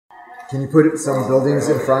Can you put some buildings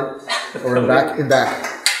in front or in back? In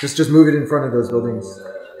back. Just move it in front of those buildings.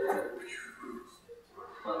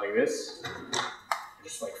 Like this?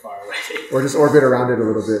 Just like far away. Or just orbit around it a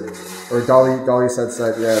little bit. Or dolly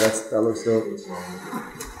side. Yeah, that looks dope.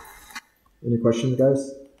 Any questions,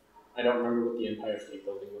 guys? I don't remember what the Empire State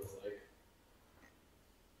Building looks like.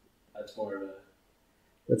 That's more of a...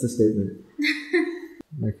 That's a statement.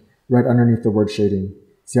 Like right underneath the word shading.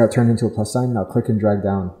 See how it turned into a plus sign? Now click and drag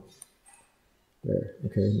down. There.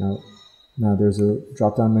 Okay, now there's a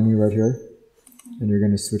drop-down menu right here. And you're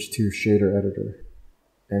going to switch to Shader Editor.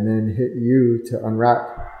 And then hit U to unwrap.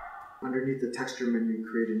 Underneath the texture menu,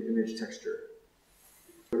 create an image texture.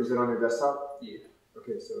 Is it on your desktop? Yeah.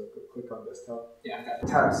 Okay, so click on desktop. Yeah, I got it.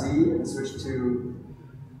 Tab Z and switch to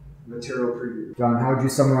material preview. John, how would you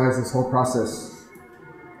summarize this whole process?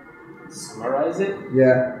 Summarize it?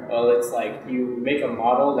 Yeah. Well, it's like you make a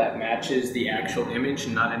model that matches the actual image,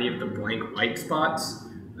 not any of the blank white spots.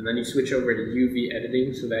 And then you switch over to UV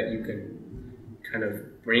editing so that you can kind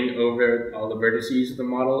of bring over all the vertices of the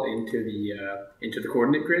model into the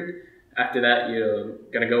coordinate grid. After that, you're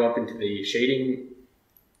going to go up into the shading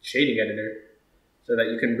editor so that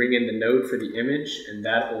you can bring in the node for the image, and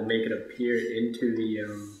that will make it appear into the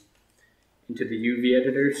UV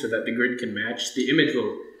editor so that the grid can match. The image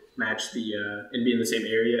will match and be in the same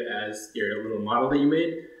area as your little model that you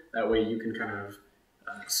made. That way you can kind of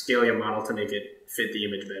scale your model to make it fit the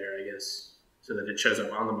image better, I guess, so that it shows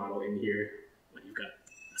up on the model in here when you've got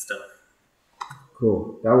the stuff.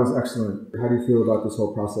 Cool. That was excellent. How do you feel about this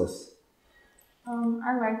whole process?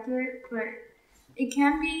 I liked it, but it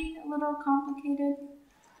can be a little complicated.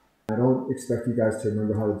 I don't expect you guys to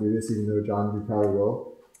remember how to do this, even though John, you probably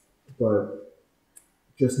will. But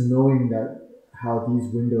just knowing that how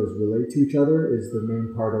these windows relate to each other is the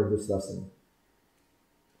main part of this lesson.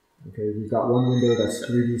 Okay, we've got one window that's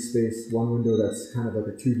 3D space, one window that's kind of like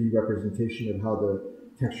a 2D representation of how the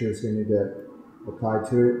texture is going to get applied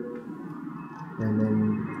to it. And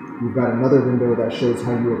then we've got another window that shows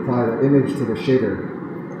how you apply the image to the shader.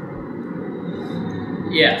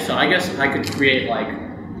 Yeah, so I guess I could create like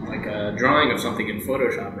a drawing of something in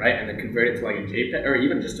Photoshop, right? And then convert it to like a JPEG or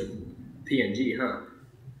even just a PNG, huh?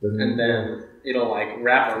 And then it'll like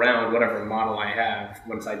wrap around whatever model I have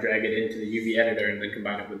once I drag it into the UV editor and then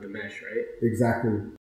combine it with the mesh, right? Exactly.